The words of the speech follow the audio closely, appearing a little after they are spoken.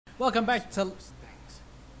Welcome back to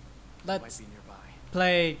Let's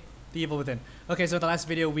Play The Evil Within. Okay, so in the last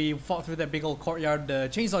video we fought through that big old courtyard.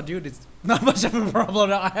 The chainsaw dude is not much of a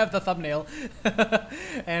problem now. I have the thumbnail.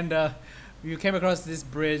 And we came across this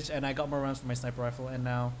bridge and I got more rounds for my sniper rifle, and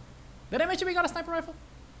now... Did I mention we got a sniper rifle?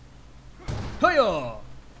 Hiya!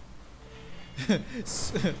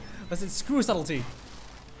 What's it? Screw subtlety.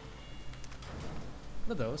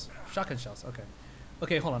 What are those? Shotgun shells, okay.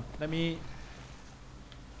 Okay, hold on. Let me...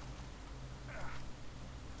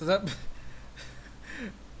 Does that...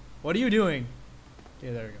 What are you doing?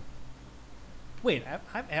 Okay, there we go. Wait, have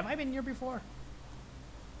I been here before?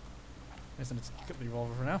 Let's get the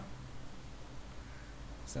revolver for now.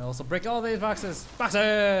 So also break all these boxes.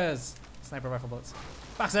 Boxes! Sniper rifle bullets.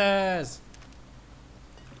 Boxes!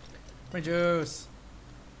 Brain juice.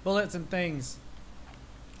 Bullets and things.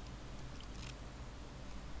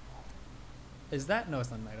 Is that? No, it's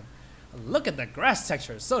not an item. Look at the grass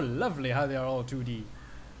texture. So lovely how they are all 2D.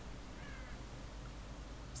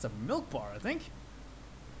 It's a milk bar, I think.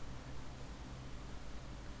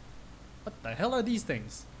 What the hell are these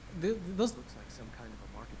things? Those looks like some kind of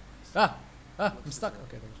a marketplace. I'm stuck.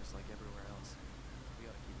 Okay, just like everywhere else. We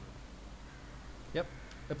gotta keep moving. Yep,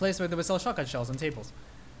 a place where they would sell shotgun shells and tables,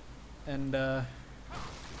 and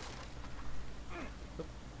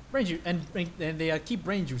brain juice, and they keep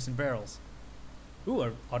brain juice in barrels. Ooh,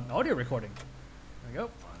 an audio recording. There we go.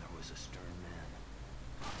 Father was a stern man.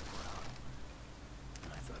 Proud.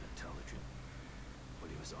 And I thought intelligent. But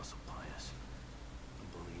he was also pious. A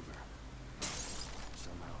believer.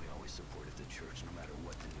 Somehow he always supported the church no matter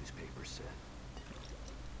what the newspapers said.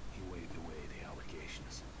 He waved away the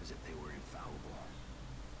allegations as if they were infallible.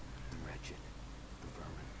 The wretched. The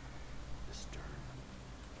vermin. The stern.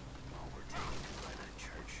 All were taken by that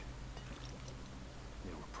church.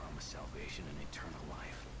 They were promised salvation and eternal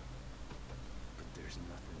life. But there's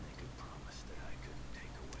nothing they could promise that I couldn't take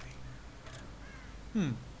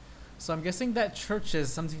away. So I'm guessing that church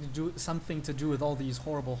has something to do with all these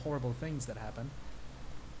horrible things that happen,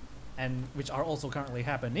 and which are also currently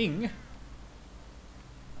happening.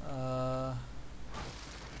 So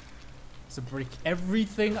break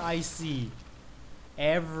everything I see,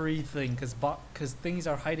 everything, because things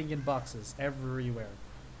are hiding in boxes everywhere.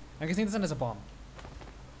 I'm guessing this one is a bomb.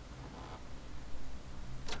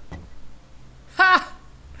 Ha!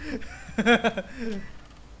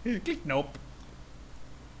 Click nope.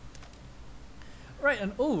 Right,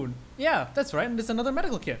 and oh yeah, that's right, and there's another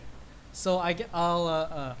medical kit. So I'm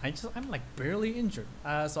like barely injured,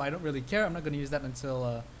 so I don't really care. I'm not gonna use that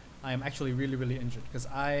until I'm actually really injured, because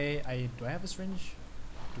do I have a syringe?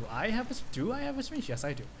 Do I have a syringe? Yes,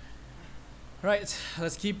 I do. Right,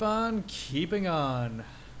 let's keep on keeping on.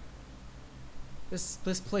 This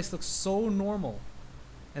place looks so normal,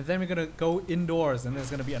 and then we're gonna go indoors, and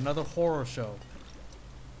there's gonna be another horror show.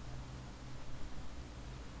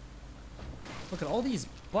 Look at all these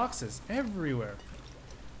boxes everywhere.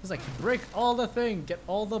 It's like break all the thing, get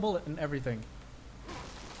all the bullet and everything.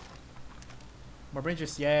 More brain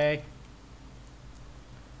juice, yay.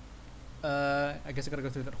 I guess I gotta go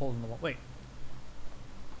through that hole in the wall. Wait.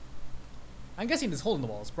 I'm guessing this hole in the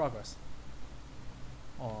wall is progress.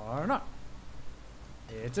 Or not.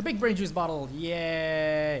 It's a big brain juice bottle,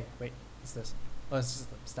 yay. Wait, what's this? Oh, it's just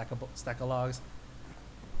a stack of logs.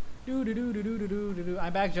 Do.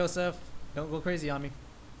 I'm back, Joseph. Don't go crazy on me.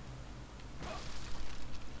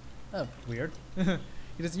 Oh, weird.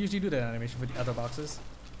 He doesn't usually do that animation for the other boxes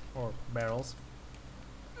or barrels.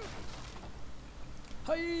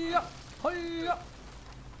 Hiya! Hiya!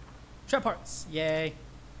 Trap parts, yay!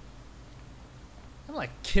 I'm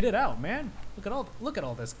like kitted out, man. Look at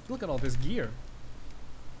all this gear.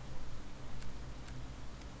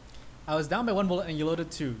 I was down by one bullet and you loaded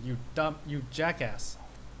two. You jackass.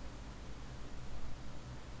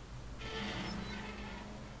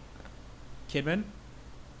 Kidman?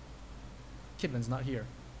 Kidman's not here.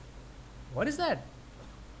 What is that?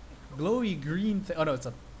 Glowy green thing. Oh no,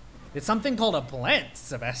 it's something called a plant,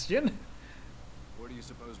 Sebastian. Where do you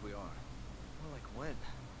suppose we are? More like when?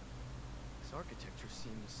 This architecture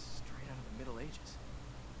seems straight out of the Middle Ages.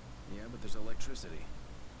 Yeah, but there's electricity.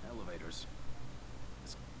 Elevators.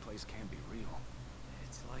 This place can't be real.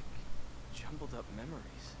 It's like jumbled up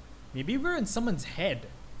memories. Maybe we're in someone's head.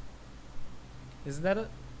 Isn't that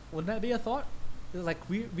wouldn't that be a thought? Like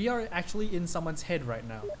we are actually in someone's head right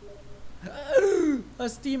now. A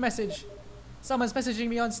Steam message. Someone's messaging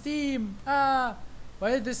me on Steam. Why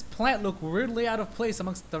did this plant look weirdly out of place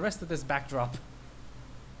amongst the rest of this backdrop?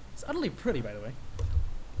 It's utterly pretty, by the way.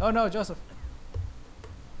 Oh no, Joseph.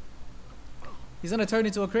 He's gonna turn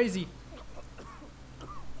into a crazy.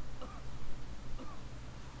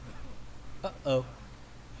 Uh-oh.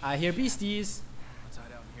 I hear beasties. Let's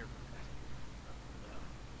hide out in here for a minute.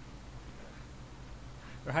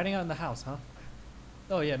 We're hiding out in the house, huh?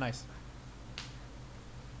 Oh yeah, nice.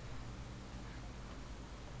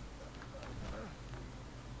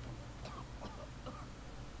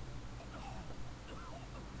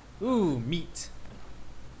 Ooh, meat.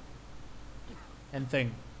 And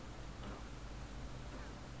thing.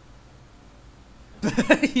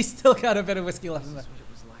 He's still got a bit of whiskey left in This there. is what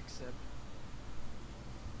it was like, Seb.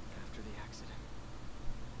 After the accident.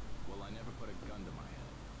 Well, I never put a gun to my head.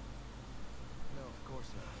 No, of course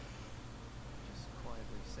not. Just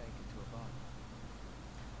quietly sank into a bottle.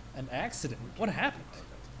 An accident? What happened?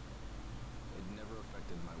 Perfect. It never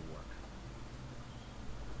affected my work.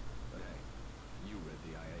 But hey, you read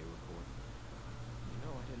the IA report. You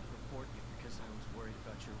know I didn't report you because I was worried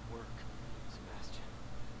about your work, Sebastian.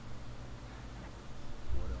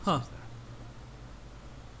 What else Huh. is there?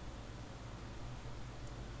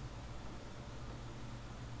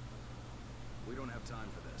 We don't have time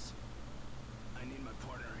for this. I need my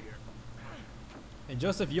partner here. And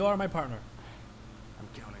Joseph, you are my partner. I'm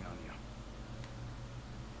counting on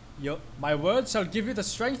you. My words shall give you the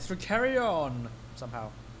strength to carry on. Somehow.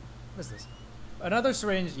 What is this? Another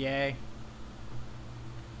syringe, yay.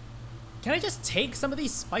 Can I just take some of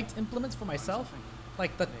these spiked implements for myself?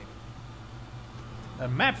 Like the a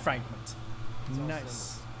map fragment. all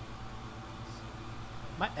Nice.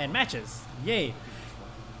 And matches. Yay. I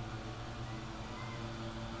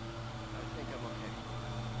think I'm okay.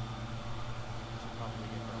 Should probably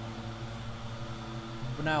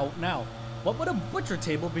get going. Now, what would a butcher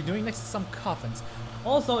table be doing next to some coffins?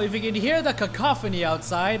 Also, if you can hear the cacophony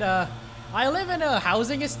outside, I live in a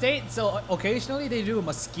housing estate, so occasionally they do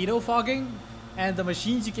mosquito fogging, and the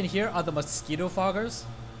machines you can hear are the mosquito foggers.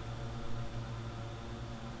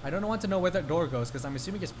 I don't want to know where that door goes, because I'm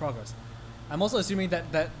assuming it's progress. I'm also assuming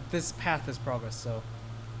that this path is progress, so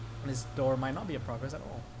this door might not be a progress at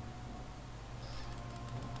all.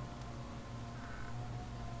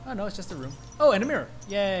 Oh no, it's just a room. Oh, and a mirror.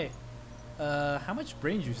 Yay. How much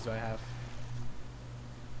brain juice do I have?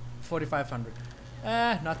 4,500.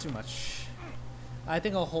 Not too much. I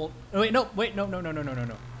think I'll hold. Oh, wait, no.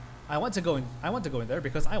 I want to go in. I want to go in there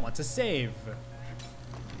because I want to save.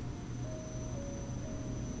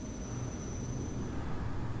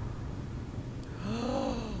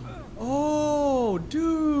 Oh,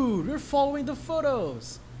 dude, we're following the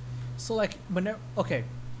photos. So like, whenever, okay,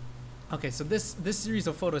 so this series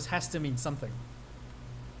of photos has to mean something.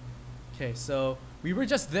 Okay, so we were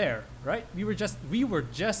just there, right? We were just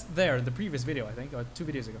there in the previous video, I think, or 2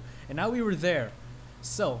 videos ago, and now we were there.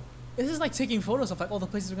 So this is like taking photos of like all the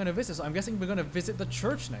places we're gonna visit. So I'm guessing we're gonna visit the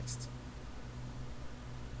church next.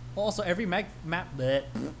 Also, every map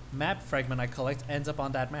fragment I collect ends up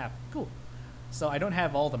on that map. Cool. So I don't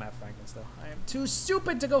have all the map fragments though. I am too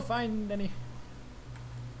stupid to go find any.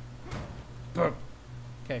 Burp.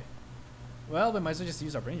 Okay. Well, we might as well just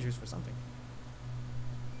use our brain juice for something.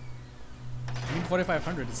 I mean,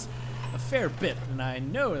 4,500 is a fair bit, and I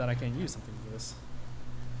know that I can use something for this.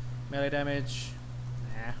 Melee damage.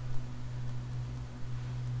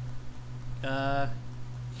 Nah.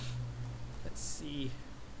 Let's see.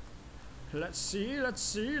 Let's see.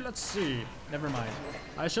 Never mind.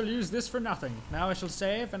 I shall use this for nothing. Now I shall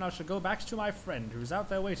save, and I shall go back to my friend who's out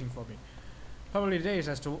there waiting for me.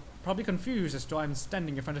 Probably confused as to why I'm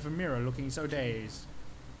standing in front of a mirror looking so dazed.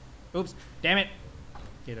 Oops, damn it.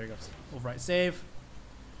 Okay, there it goes. Overwrite save.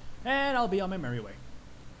 And I'll be on my merry way.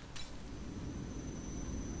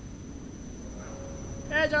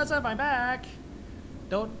 Hey Joseph, I'm back!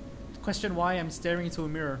 Don't question why I'm staring into a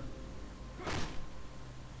mirror.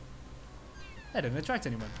 That didn't attract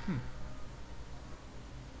anyone.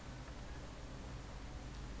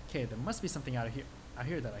 Okay, there must be something out here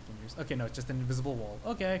that I can use. Okay, no, it's just an invisible wall.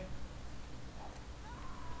 Okay.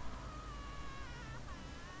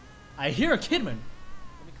 I hear a kidman!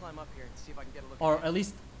 Let me climb up here and see if I can get a look Or at at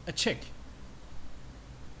least a chick.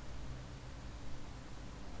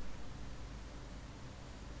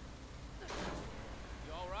 You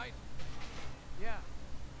alright? Yeah.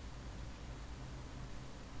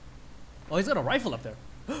 Oh, he's got a rifle up there.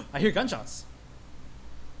 I hear gunshots.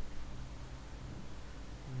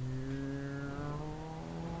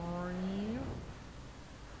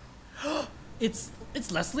 It's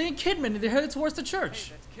Leslie and Kidman. They're headed towards the Hey,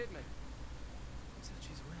 church. that's Kidman. Except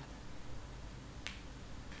she's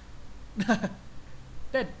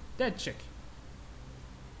red. Dead chick.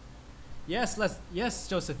 Yes, yes,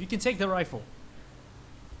 Joseph, you can take the rifle.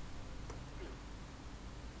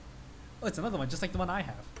 Oh, it's another one, just like the one I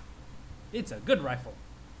have. It's a good rifle.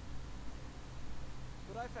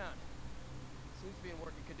 What I found. Seems to be in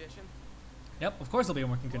working condition. Yep, of course it'll be in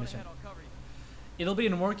working Go on condition. ahead, I'll cover you. It'll be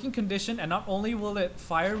in working condition, and not only will it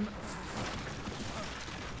fire...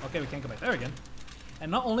 Okay, we can't go back there again.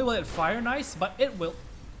 And not only will it fire nice, but it will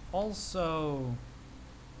also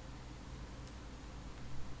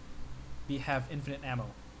have infinite ammo.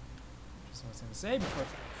 Just what I was gonna say before.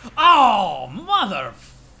 Oh,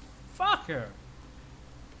 motherfucker!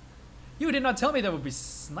 You did not tell me there would be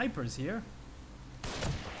snipers here.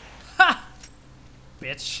 Ha!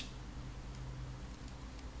 Bitch.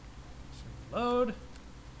 Load.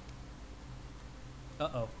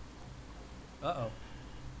 Uh-oh. Uh-oh.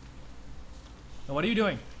 Now what are you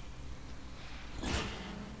doing?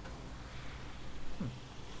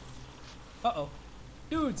 Uh-oh.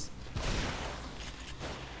 Dudes!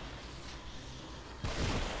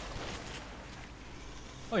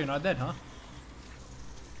 Oh, you're not dead, huh?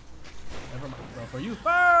 Never mind. Well, for you,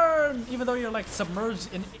 burn! Even though you're like submerged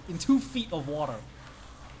in 2 feet of water.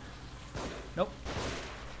 Nope.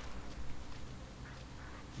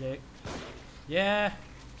 Yeah. Yeah.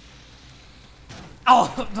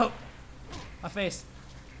 Oh! No. My face.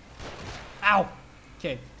 Ow!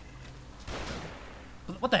 Okay.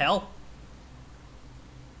 What the hell?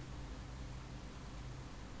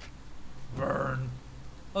 Burn.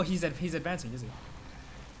 Oh, he's advancing, is he?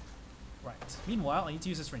 Right. Meanwhile, I need to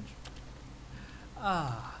use a syringe.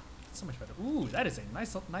 Ah, that's so much better. Ooh, that is a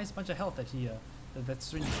nice bunch of health that he that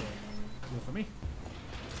syringe do for me.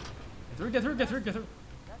 Get through, get through, get through, get through.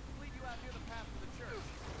 That should lead you out near the path to the church.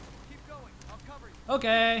 Keep going. I'll cover you.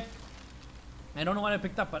 Okay. I don't know what I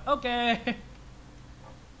picked up, but okay.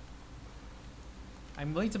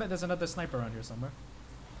 I'm willing to bet there's another sniper around here somewhere.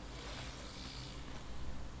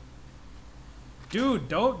 Dude,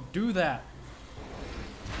 don't do that.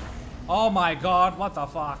 Oh my god, what the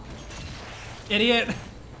fuck? Idiot!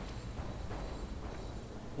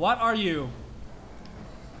 What are you?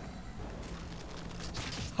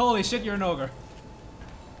 Holy shit, you're an ogre.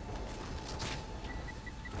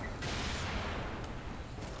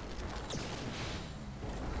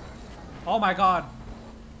 Oh my god.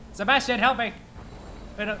 Sebastian, help me!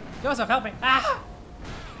 Wait, no, Joseph, help me! Ah!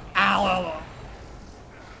 Ow! Ow.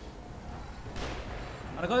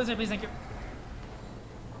 Wanna go this way, please? Thank you.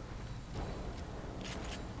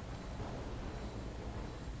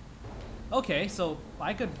 Okay, so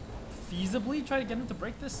I could feasibly try to get him to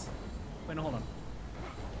break this. Wait, no, hold on.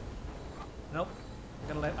 Nope.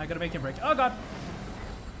 I gotta make him break. Oh god.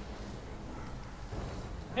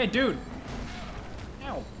 Hey, dude.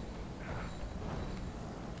 Ow.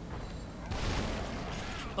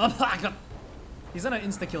 Oh my god. He's gonna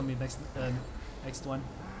insta kill me next one.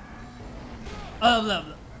 Blah, blah.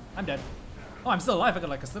 I'm dead. Oh, I'm still alive. I got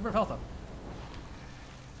like a sliver of health up.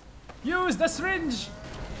 Use the syringe.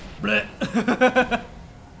 Bleh.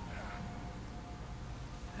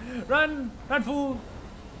 Run, run, fool.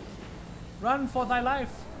 Run for thy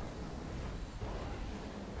life.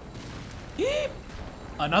 Heep.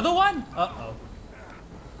 Another one? Uh-oh.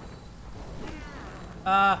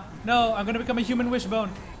 No, I'm gonna become a human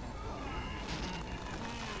wishbone.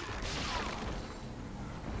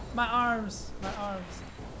 My arms, my arms,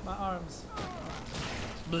 my arms.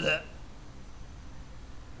 Bleh.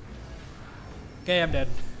 Okay, I'm dead.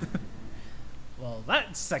 Well,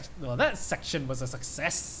 that section was a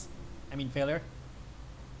success. I mean, failure.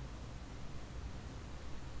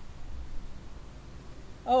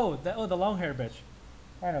 Oh, the long hair bitch.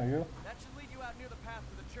 I know you. That should lead you out near the path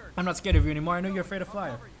to the church. I'm not scared of you anymore. I know you're afraid of I'll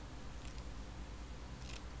fire. cover you.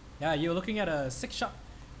 Yeah, you're looking at a 6-shot.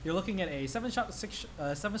 You're looking at a 7-shot,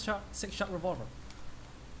 6-shot revolver.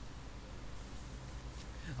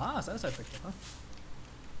 Ah, so that's how I picked it, huh?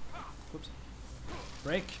 Whoops.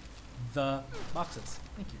 Break the boxes.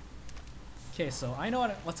 Thank you. Okay, so I know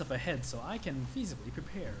what's up ahead, so I can feasibly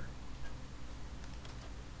prepare.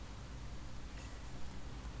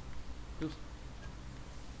 Oops.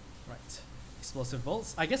 Right. Explosive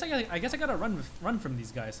bolts. I guess I gotta run from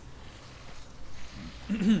these guys.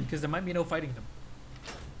 Because there might be no fighting them.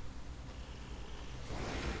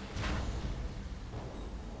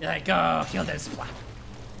 You're like, go kill this splat.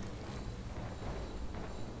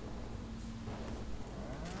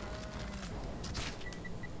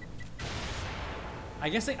 I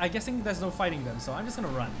guessing there's no fighting them, so I'm just gonna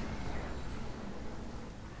run.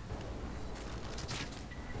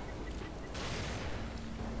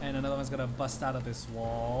 And another one's gonna bust out of this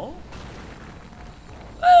wall.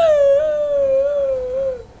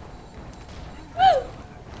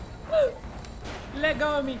 Let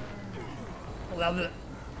go of me.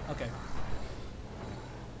 Okay.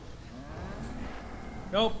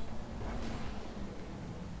 Nope.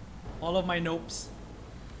 All of my nopes.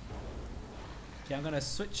 Okay, I'm gonna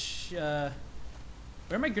switch. Where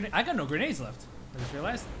are my grenades? I got no grenades left. I just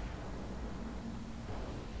realized.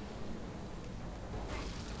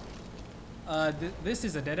 This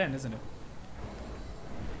is a dead end, isn't it?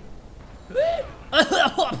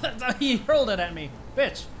 He hurled it at me,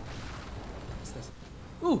 bitch. What's this?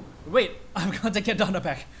 Ooh, wait, I'm going to get Donna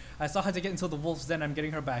back. I saw how to get into the wolf's den. I'm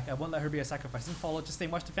getting her back. I won't let her be a sacrifice. Don't follow, just stay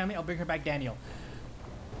and watch the family. I'll bring her back, Daniel.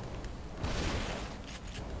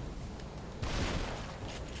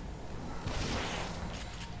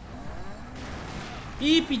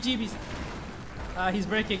 EPGBs. He's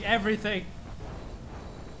breaking everything.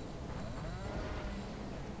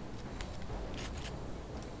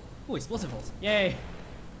 Ooh, explosive bolts. Yay.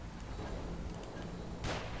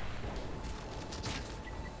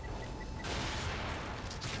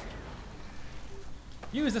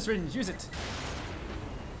 Use the syringe, use it.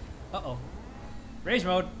 Uh-oh. Rage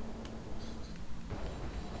mode.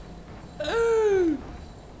 Ooh.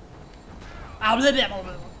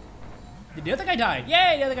 Did the other guy die?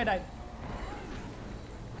 Yay, the other guy died.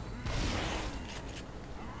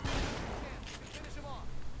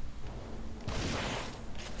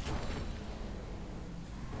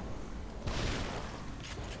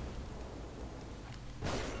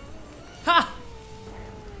 Ha!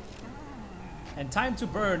 And time to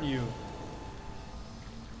burn you.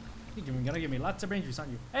 You're gonna give me lots of brain juice,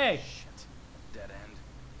 aren't you? Hey! Shit. Dead end.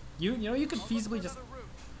 You know you could feasibly just,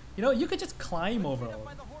 you know, you could just climb over.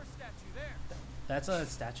 That's a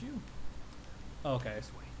statue? Oh, okay.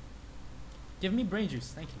 Give me brain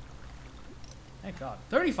juice, thank you. Thank God.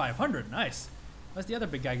 3,500, nice. What's the other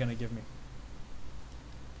big guy gonna give me?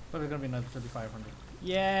 Probably gonna be another 3,500.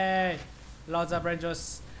 Yay! Loads of brain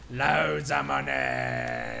juice. Loads of money.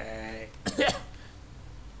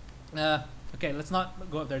 Okay, let's not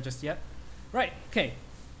go up there just yet. Right, okay.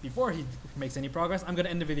 Before he makes any progress, I'm gonna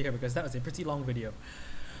end the video here because that was a pretty long video.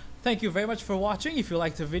 Thank you very much for watching. If you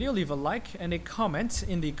liked the video, leave a like and a comment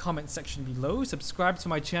in the comment section below. Subscribe to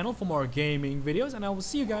my channel for more gaming videos, and I will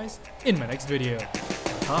see you guys in my next video.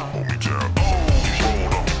 Ta-ta.